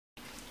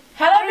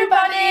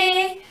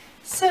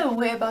So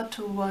we're about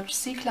to watch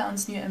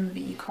C-Clown's new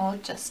MV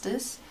called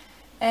Justice,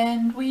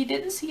 and we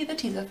didn't see the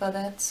teaser for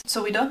that,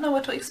 so we don't know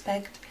what to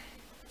expect.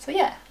 So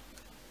yeah,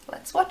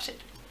 let's watch it.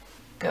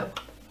 Go.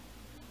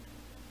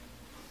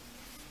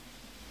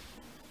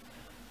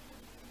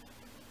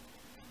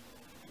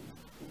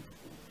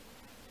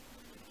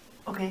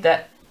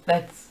 Okay.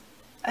 That's.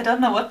 I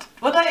don't know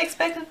what I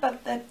expected,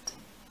 but that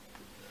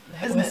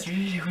was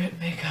really weird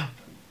makeup.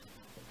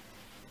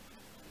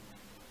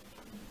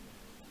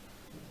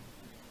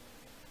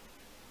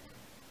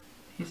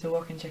 He's a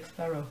walking Jack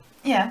Sparrow.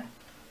 Yeah.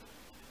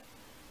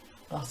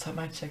 Last time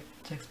I checked,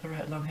 Jack Sparrow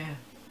had long hair.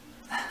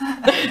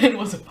 It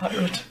was a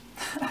pirate.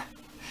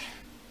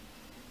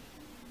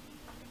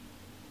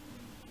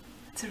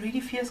 It's a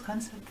really fierce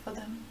concept for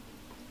them.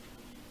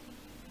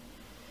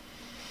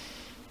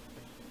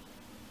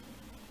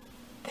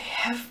 They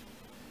have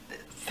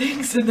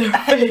things in their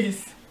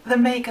face. The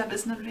makeup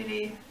is not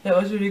really...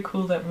 That was really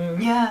cool, that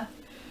move. Yeah.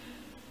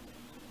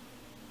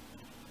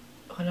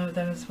 One of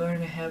them is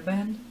wearing a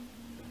hairband.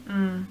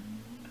 Mm.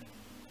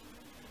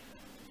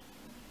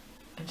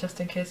 And just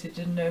in case you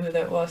didn't know who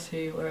that was,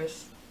 he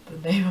wears the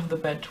name of the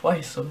band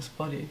twice on his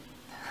body.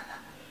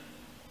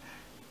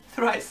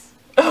 Thrice.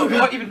 Oh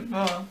god. Or even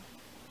more.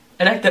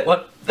 I like that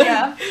one.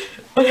 Yeah.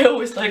 But I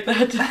always like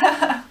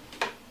that.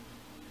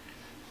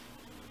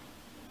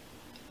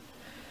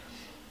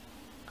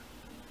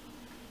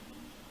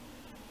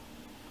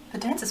 The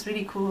dance is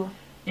really cool.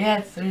 Yeah,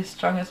 it's really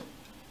strong as...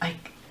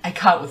 I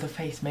can't with the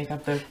face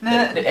makeup though.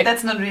 No,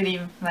 that's not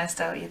really my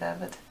style either,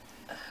 but...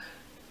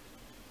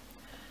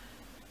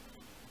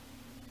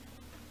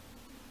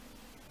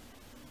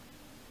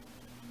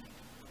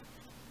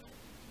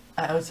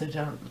 I also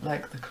don't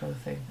like the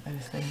clothing, I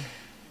just think.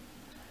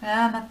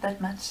 Yeah, not that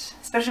much.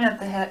 Especially not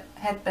the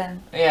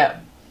headband.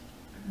 Yeah.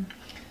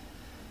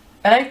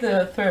 I like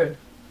the third.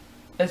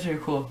 That's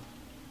really cool.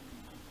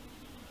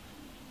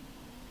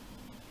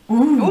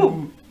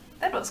 Ooh!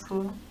 That was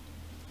cool.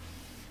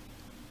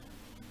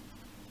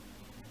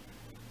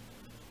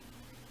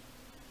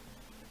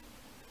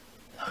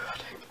 Oh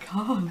god, I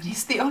can't.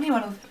 He's the only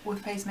one with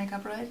face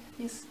makeup, right?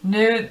 He's...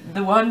 No,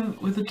 the one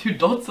with the two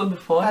dots on the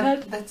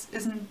forehead?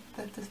 Isn't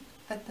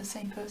that the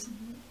same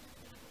person?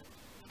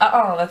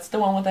 Oh, that's the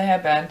one with the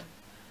hairband.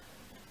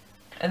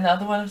 And the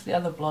other one is the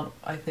other blonde,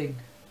 I think.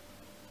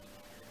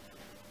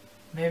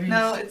 Maybe.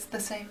 No, it's the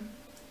same.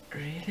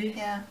 Really?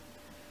 Yeah.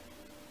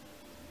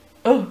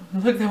 Oh,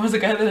 look, there was a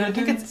guy that I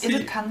didn't see.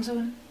 Is it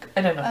Kanzun?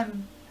 I don't know.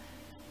 I'm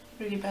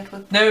really bad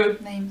with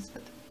names,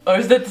 but... Or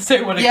is that the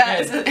same one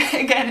again? Yeah,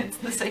 again, it's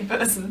the same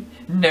person.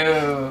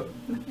 No.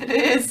 It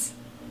is.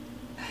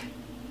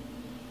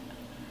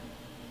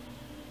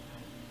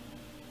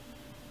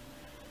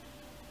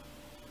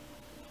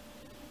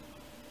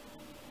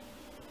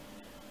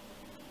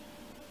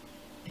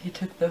 He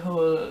took the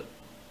whole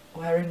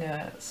wearing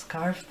a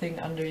scarf thing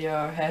under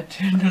your head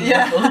to another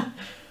level.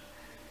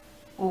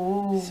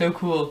 Ooh. So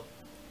cool.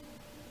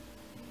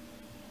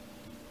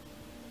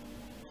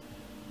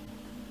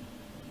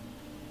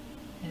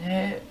 You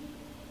know,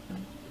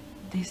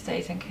 these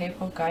days in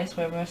K-pop guys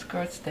wear more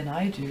skirts than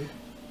I do.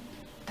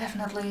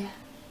 Definitely.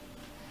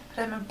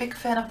 But I'm a big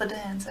fan of the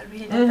dance. I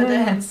really like the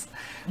dance.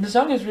 The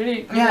song is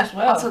really good yeah, as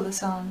well. Also the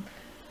song.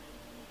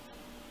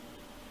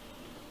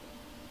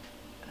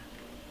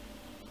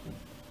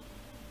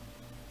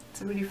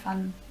 It's a really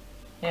fun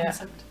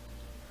concept.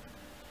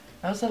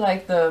 I also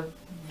like the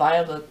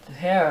violet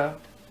hair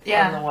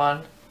on the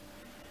one.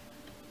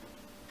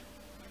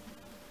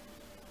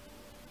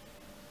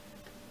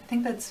 I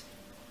think that's...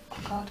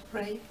 Oh god,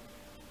 Ray.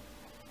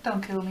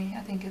 Don't kill me,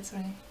 I think it's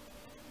Ray.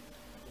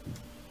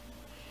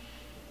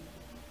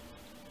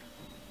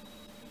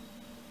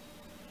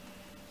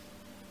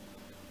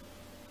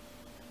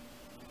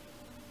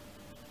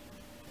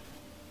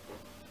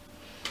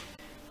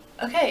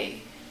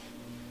 Okay.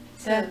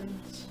 So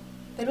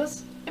that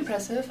was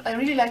impressive. I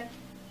really liked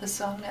the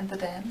song and the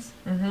dance.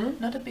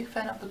 Not a big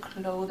fan of the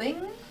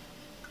clothing.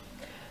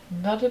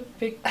 Not a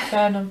big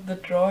fan of the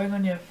drawing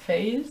on your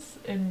face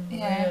in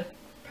weird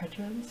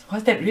patterns.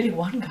 Was that really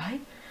one guy?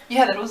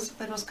 Yeah, that was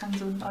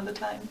Kanzun all the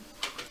time.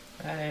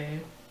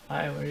 I'm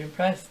very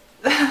impressed.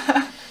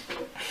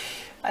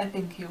 I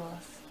think he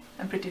was.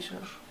 I'm pretty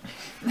sure.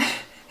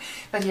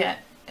 But yeah,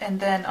 and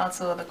then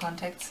also the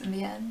contacts in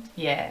the end.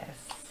 Yes.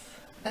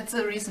 That's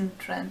a recent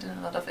trend in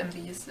a lot of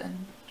MVs,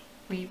 and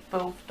we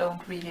both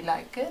don't really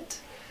like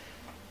it.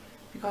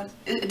 Because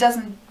it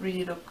doesn't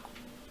really look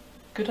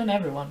good on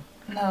everyone.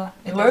 No.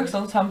 It works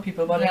on some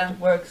people, but it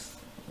works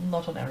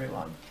not on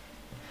everyone.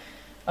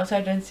 Also,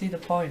 I don't see the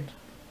point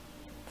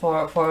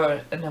for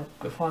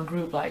a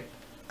group like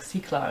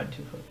C-Clown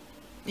to put.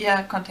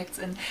 Yeah, contacts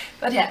in.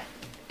 But yeah,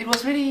 it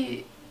was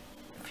really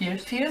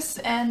fierce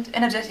and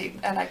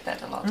energetic. I like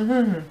that a lot.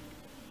 The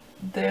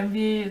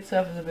MV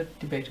itself is a bit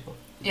debatable.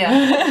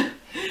 Yeah.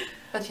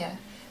 But yeah,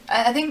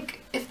 I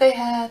think if they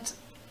had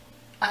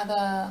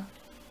other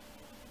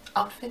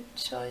outfit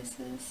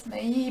choices,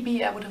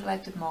 maybe I would have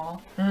liked it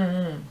more.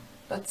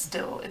 But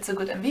still, it's a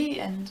good MV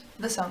and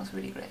the song is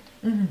really great.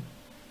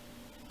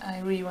 I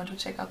really want to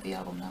check out the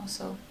album now,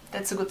 so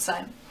that's a good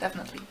sign,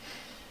 definitely.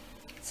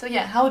 So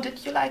yeah, how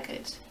did you like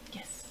it?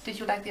 Yes. Did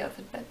you like the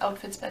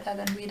outfits better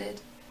than we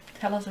did?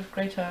 Tell us if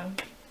Greta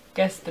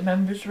guessed the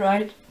members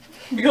right,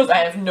 because I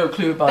have no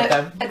clue about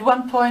them. At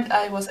one point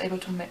I was able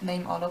to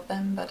name all of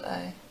them, but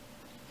I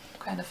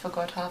kind of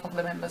forgot half of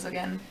the members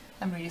again.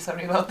 I'm really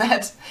sorry about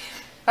that.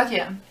 But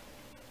yeah,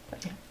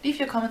 leave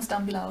your comments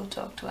down below,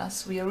 talk to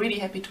us. We are really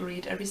happy to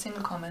read every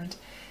single comment.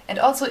 And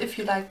also, if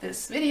you like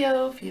this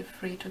video, feel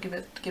free to give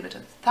it a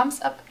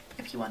thumbs up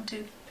if you want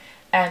to.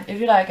 And if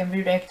you like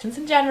MV reactions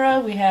in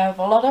general, we have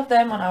a lot of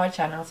them on our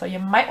channel, so you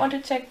might want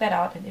to check that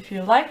out. And if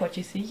you like what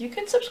you see, you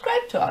can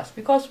subscribe to us,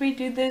 because we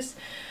do this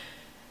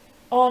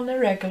on a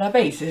regular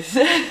basis.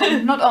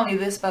 And not only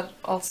this, but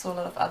also a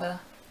lot of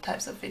other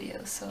types of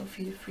videos, so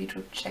feel free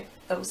to check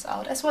those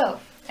out as well.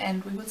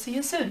 And we will see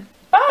you soon.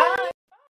 Bye!